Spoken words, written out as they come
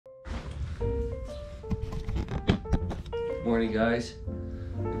morning guys.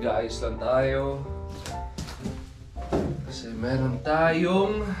 Nag-aayos lang tayo. Kasi meron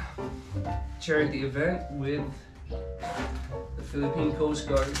tayong charity event with the Philippine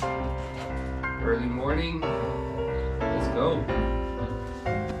Coastguard. Early morning. Let's go.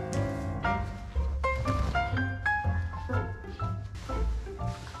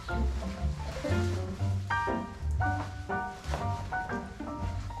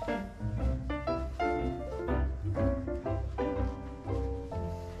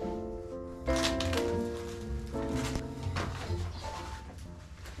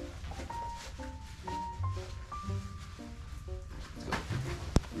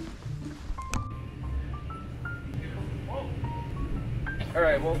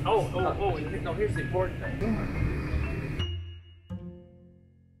 Alright, well... No, here's the important thing.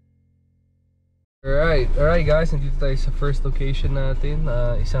 Alright guys, nandito tayo sa first location natin,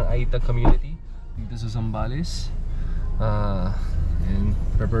 isang AETA community dito sa Zambales. And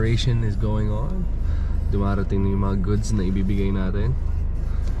preparation is going on. Dumarating na yung mga goods na ibibigay natin.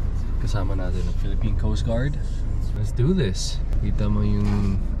 Kasama natin ang Philippine Coastguard. Let's do this. Kita mo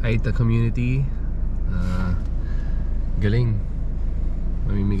yung AETA community. Galing.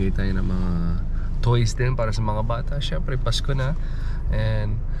 Mamimigay tayo ng mga toys din para sa mga bata. Syempre, Pasko na.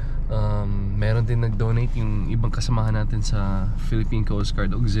 And meron din nag-donate yung ibang kasamahan natin sa Philippine Coast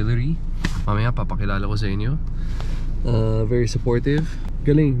Guard Auxiliary. Mamaya papakilala ko sa inyo. Very supportive.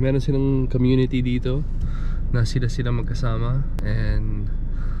 Galing, meron silang community dito na sila magkasama. And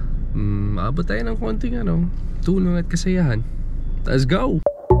maabot tayo ng konting tulong at kasayahan. Let's go!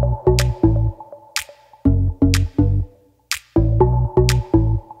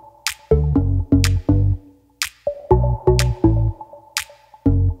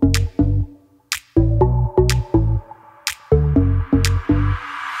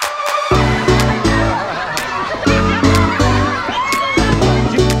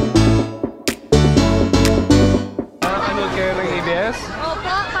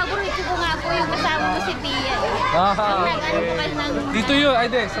 Dito yun, ay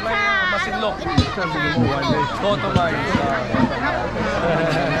de, sa may Masinlok. Photo mines.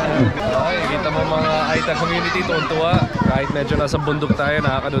 Ay, kita mo mga AETA community, tuwan-tuwa. Kahit medyo nasa bundok tayo,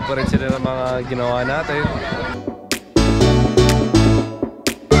 nakakanood pa rin sila ng mga ginawa natin.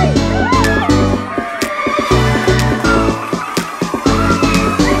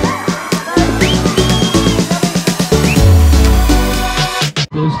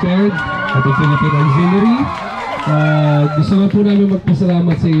 Coastguard at the Philippine Auxiliary. Gusto nga po namin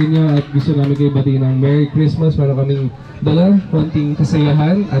magpasalamat sa inyo at gusto namin kayo batiin ng Merry Christmas. Meron kaming dala, konting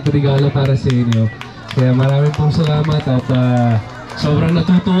kasayahan at regalo para sa inyo. Kaya maraming pong salamat at sobrang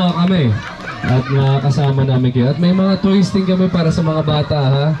natutuwa kami at makakasama namin kayo. At may mga toys din kami para sa mga bata,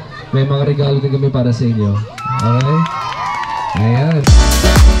 ha? May mga regalo din kami para sa inyo. Okay? Ayan.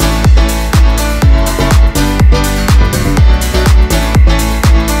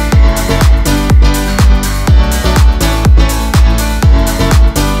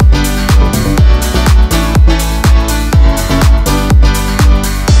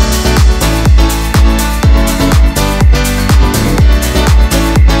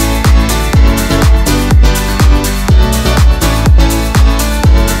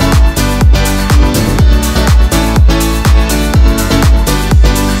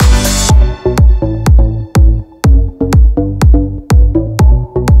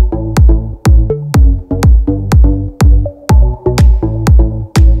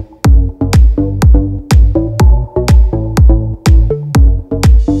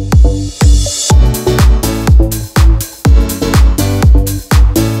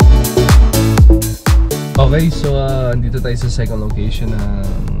 Okay, so andito tayo sa second location ng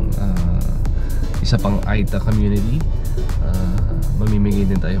isa pang AETA community. Mamimigay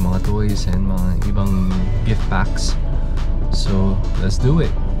din tayo mga toys and mga ibang gift packs. So, let's do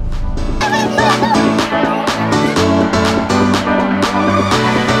it!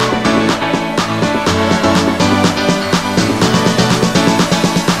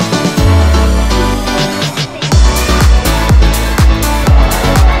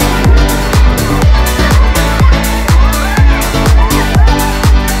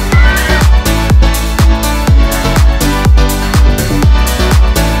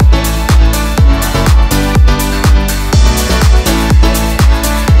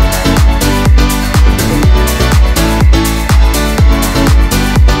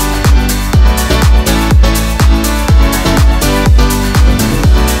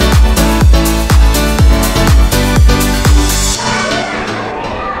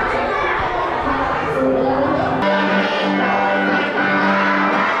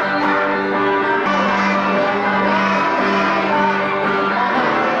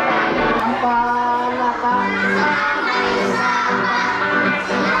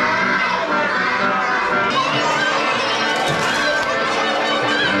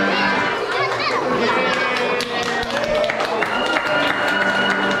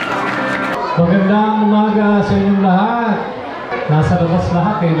 Magandang umaga sa inyong lahat. Nasa labas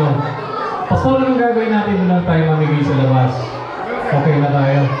lahat eh, no? Pastor, anong gagawin natin nung tayo mamigay sa labas? Okay na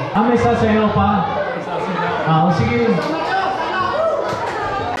tayo. May sasayaw pa? Sige.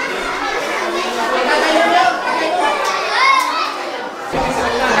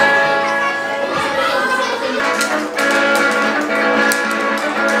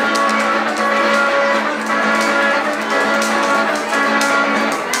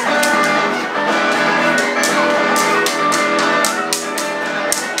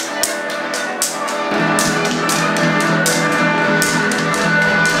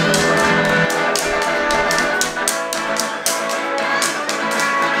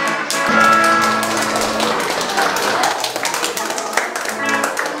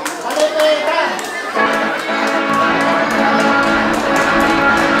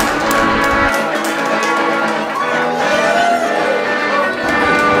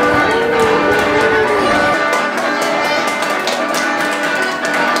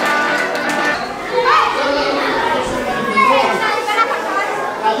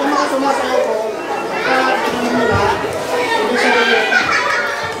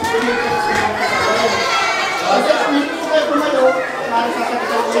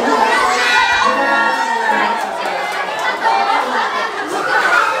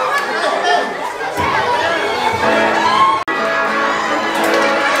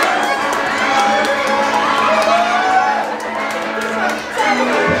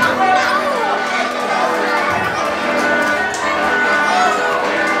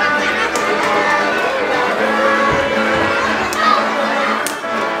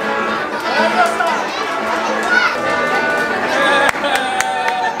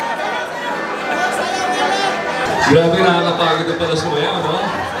 Grabe, nakakapagod na pala sumayaw, no?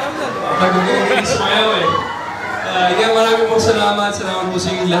 Pagod na naging sumayaw eh. Again, maraming pong salamat. Salamat po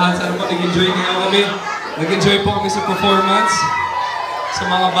sa inyong lahat. Sana po nag-enjoy kayo kami. Nag-enjoy po kami sa performance. Sa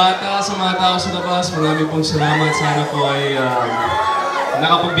mga bata, sa mga tao sa labas, maraming pong salamat. Sana po ay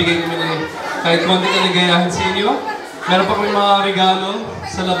nakapagbigay kami ng kahit konti kaligayahan sa inyo. Meron pa kami mga regalo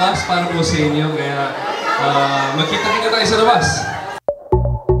sa labas para po sa inyo. Kaya magkita-kita tayo sa labas.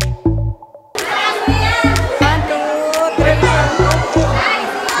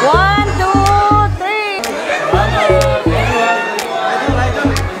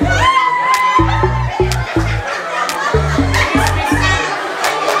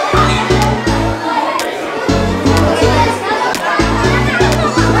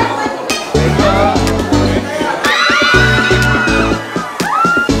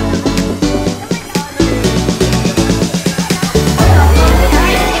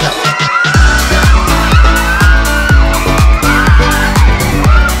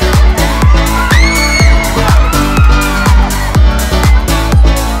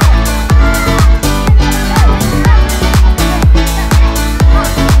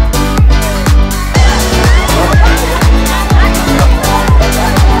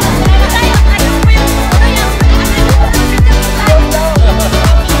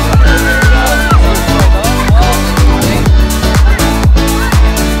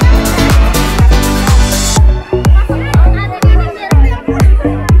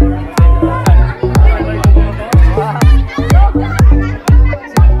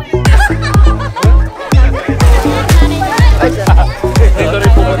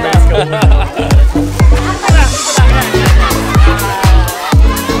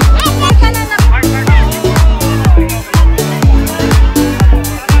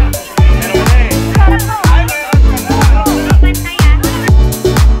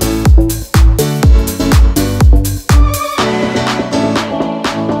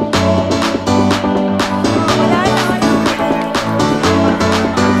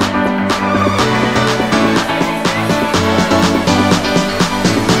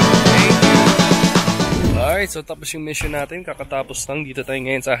 So tapos yung mission natin, kakatapos lang. Dito tayo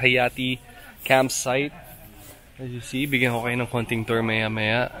ngayon sa Hayati campsite. As you see, bigyan ko kayo ng konting tour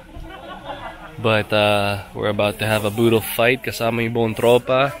maya-maya. But we're about to have a brutal fight kasama yung buong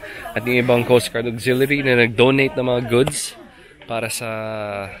tropa at yung ibang Coastguard auxiliary na nag-donate ng mga goods para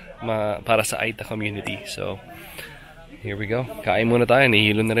sa AETA community. So here we go. Kain muna tayo,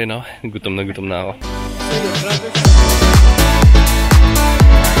 nahihilo na rin, oh. Gutom na ako.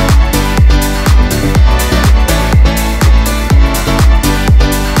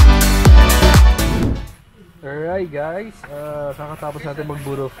 Alright guys, kakatapos natin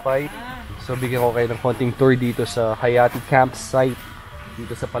mag-brutal fight. So bigyan ko kayo ng konting tour dito sa Hayati campsite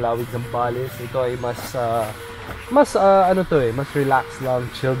dito sa Palawig, Zambales. Ito ay mas relaxed lang,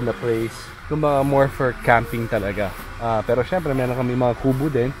 chilled na place. Kumbaga more for camping talaga. Pero syempre meron kami mga kubo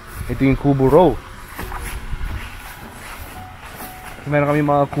din. Ito yung kubo row. Meron kami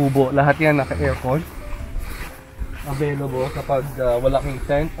mga kubo. Lahat yan naka-aircon. Available kapag wala kang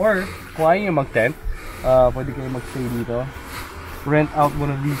tent. Or kung ayaw nyo mag-tent, pwede kayo mag-stay dito. Rent out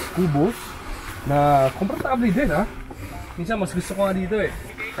one of these kubos na komportable din ha. Minsan mas gusto ko nga dito eh.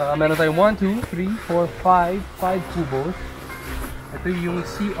 Meron tayong 1, 2, 3, 4, 5 kubos. Ito yung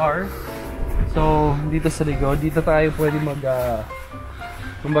CR. So dito sa likod, dito tayo pwede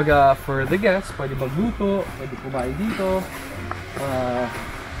kumbaga for the guests, pwede magluto, pwede kumain dito.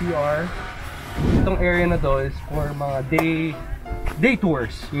 CR. Itong area na to is for mga day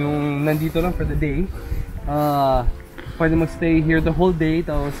tours. Yung nandito lang for the day. Pwede magstay here the whole day.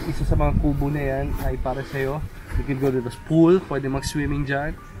 Tapos isa sa mga kubo na yan ay para sa'yo. You can go to the pool. Pwede mag-swimming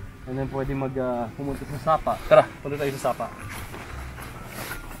dyan. And then pwede pumunta sa sapa. Tara, punta tayo sa sapa.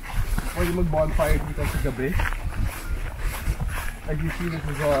 Pwede mag-bonfire dito sa gabi. As you see, this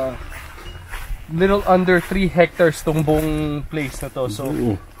is a little under 3 hectares tong buong place na to. So,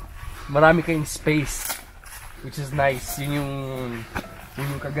 marami kayong space. Which is nice. Yun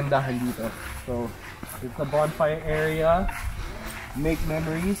yung kagandahan dito. So, it's a bonfire area. Make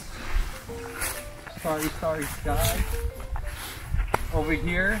memories. Starry sky. Over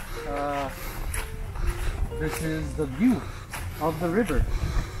here, this is the view of the river.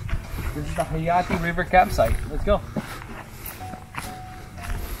 This is the Hayati River campsite. Let's go.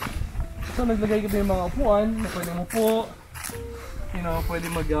 So, naglagay kami ng mga upuan na pwede upo. You know, pwede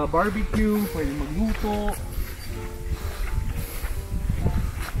mag-barbecue, pwede magluto.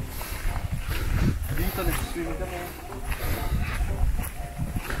 Dito, nag-swimming kami.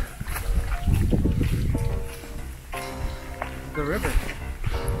 The river.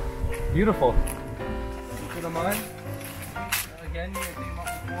 Beautiful. Ito naman. Again, ito yung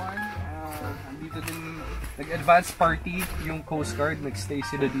mga upuan. Dito din, nag-advance party yung Coastguard. Nag-stay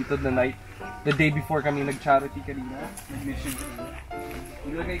sila dito the day before kami nag-charity kanina. Nag-mission kanina.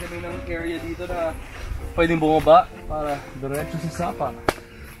 Nilagay kami ng area dito na pwedeng bumaba para diretso sa sapa.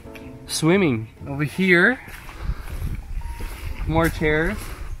 Swimming. Over here, more chairs,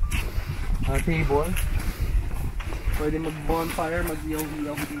 table. Pwede mag-bonfire,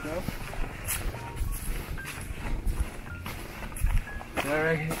 mag-iyaw-iyaw dito.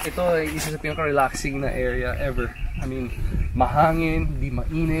 Ito ay isa sa pinaka-relaxing na area ever. I mean, mahangin, di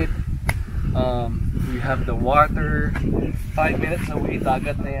mainit. We have the water. 5 minutes away,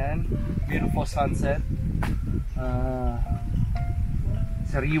 dagat na yan. Beautiful sunset.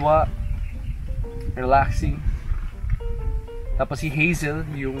 Sariwa. Relaxing. Tapos si Hazel,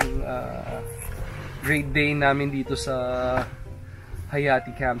 yung great day namin dito sa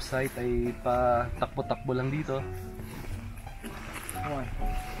Hayati campsite ay patakbo-takbo lang dito. Ito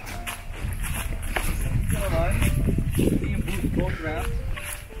yung boat ramp.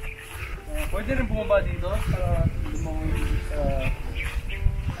 Pwede rin bumaba dito para lumawin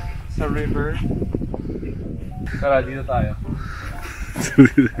sa river. Tara, dito tayo.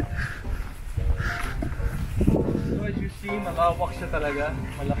 So as you see, malawak siya talaga.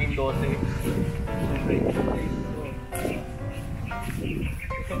 Malaking dote.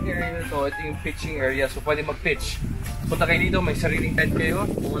 Itong area na to, ito yung pitching area. So pwede mag-pitch. Punta kayo dito, may sariling tent kayo.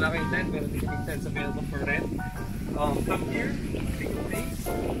 Kung wala kayong tent, meron dito tents available for rent. Come here, take a place.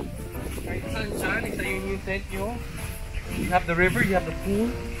 Kahit saan dyan, isa yung tent nyo. You have the river, you have the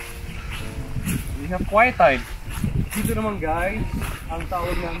pool. You have quiet time. Dito naman guys, ang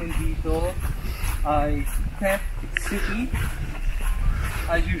tawag namin dito ay Tent City.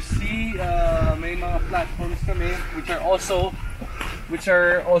 As you see, may mga platforms kami which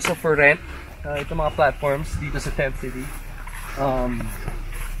are also for rent. Ito mga platforms dito sa Tent City.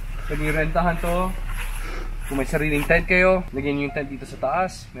 Pwede rentahan to. Kung may sariling tent kayo, lagyan nyo yung tent dito sa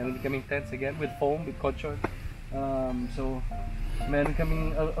taas. Meron din kaming tents again with foam, with cushion. So, meron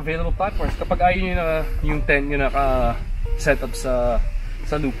kaming available platforms. Kapag ayaw nyo na yung tent nyo naka-set up sa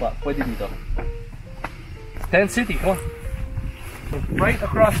lupa, pwede dito. Tent City, come on. So, right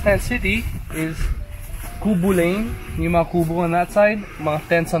across Tent City is Kubo Lane. Yung mga kubo on that side, mga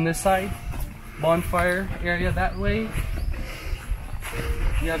tents on this side. Bonfire area that way.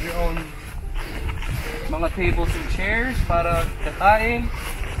 You have your own mga tables and chairs para kakain.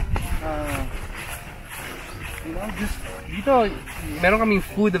 You know, just dito, meron kaming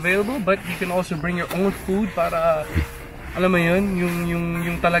food available, but you can also bring your own food para, alam mo yun,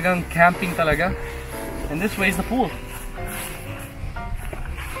 yung talagang camping talaga. And this way is the pool.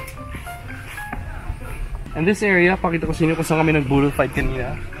 And this area, pakita ko sa inyo kung saan kami nag-bull fight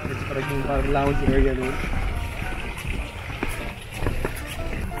kanina. Ito parang yung lounge area doon.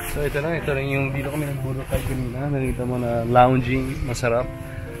 So ito na yung dito kami nag-bull fight kanina. Nakita mo na lounging, masarap.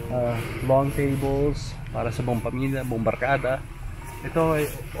 long tables para sa buong pamilya, buong barkada. Ito ay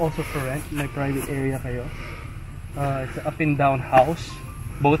also for rent, may private area kayo. It's an up and down house,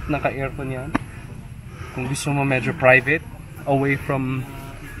 both naka-aircon yan. Kung gusto mo medyo private, away from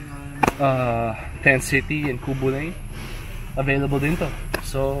Tent City and Kubo Lane, available din to.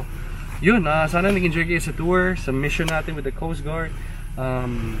 So yun, sana nag-enjoy kayo sa tour, sa mission natin with the Coastguard.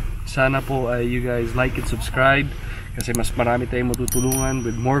 Sana po you guys like and subscribe kasi mas marami tayong matutulungan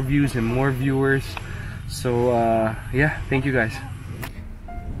with more views and more viewers. So yeah, thank you guys.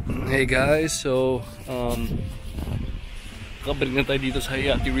 Hey guys, so kabalik na tayo dito sa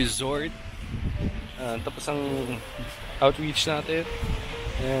Hayati Resort. Tapos ang outreach natin,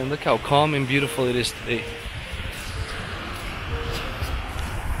 and look how calm and beautiful it is today.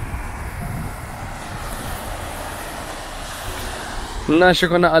 Not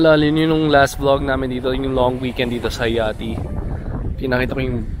sure kung naalala nyo yung last vlog namin dito, yung long weekend dito sa Hayati. Pinakita ko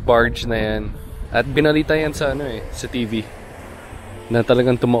yung barge na yan. At binalita yan sa sa TV. Na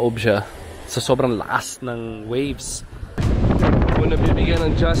talagang tumaob siya sa sobrang lakas ng waves. Kung nabibigyan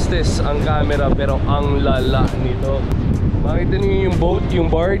ng justice ang camera, pero ang lala nito. Makita niyo yung boat,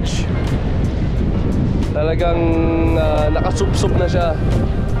 yung barge. Talagang nakasupsup na siya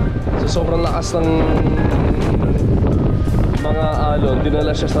sa sobrang lakas ng mga alon.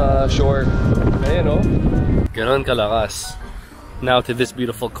 Dinala siya sa shore. Ayan o. Ganon kalakas. Now to this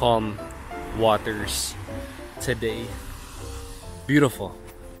beautiful calm waters today. Beautiful.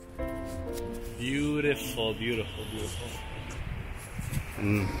 Beautiful, beautiful, beautiful.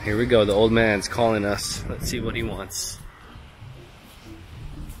 And here we go. The old man's calling us. Let's see what he wants.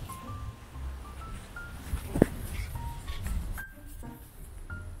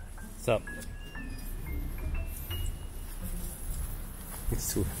 What's up?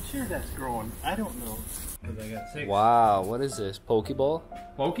 It's too. Sure, that's growing. I don't know. Cause I got 6. Wow, what is this? Pokeball?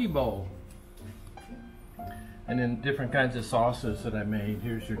 Pokeball. And then different kinds of sauces that I made.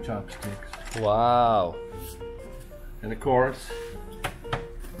 Here's your chopsticks. Wow. And of course,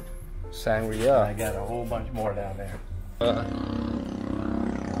 Sangria. I got a whole bunch more down there.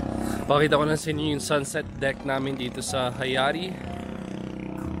 Pakita ko na sa inyo yung sunset deck namin dito sa Hayati.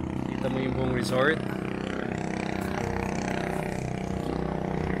 Kita mo yung buong resort.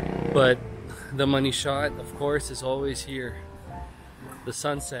 But the money shot, of course, is always here. The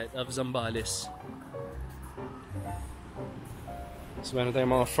sunset of Zambales. So meron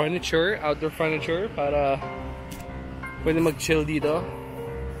tayong mga furniture, outdoor furniture para pwede mag-chill dito.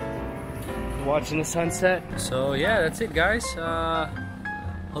 Watching the sunset. So yeah, that's it guys.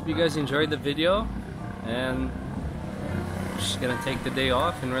 Hope you guys enjoyed the video, and just gonna take the day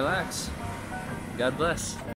off and relax. God bless.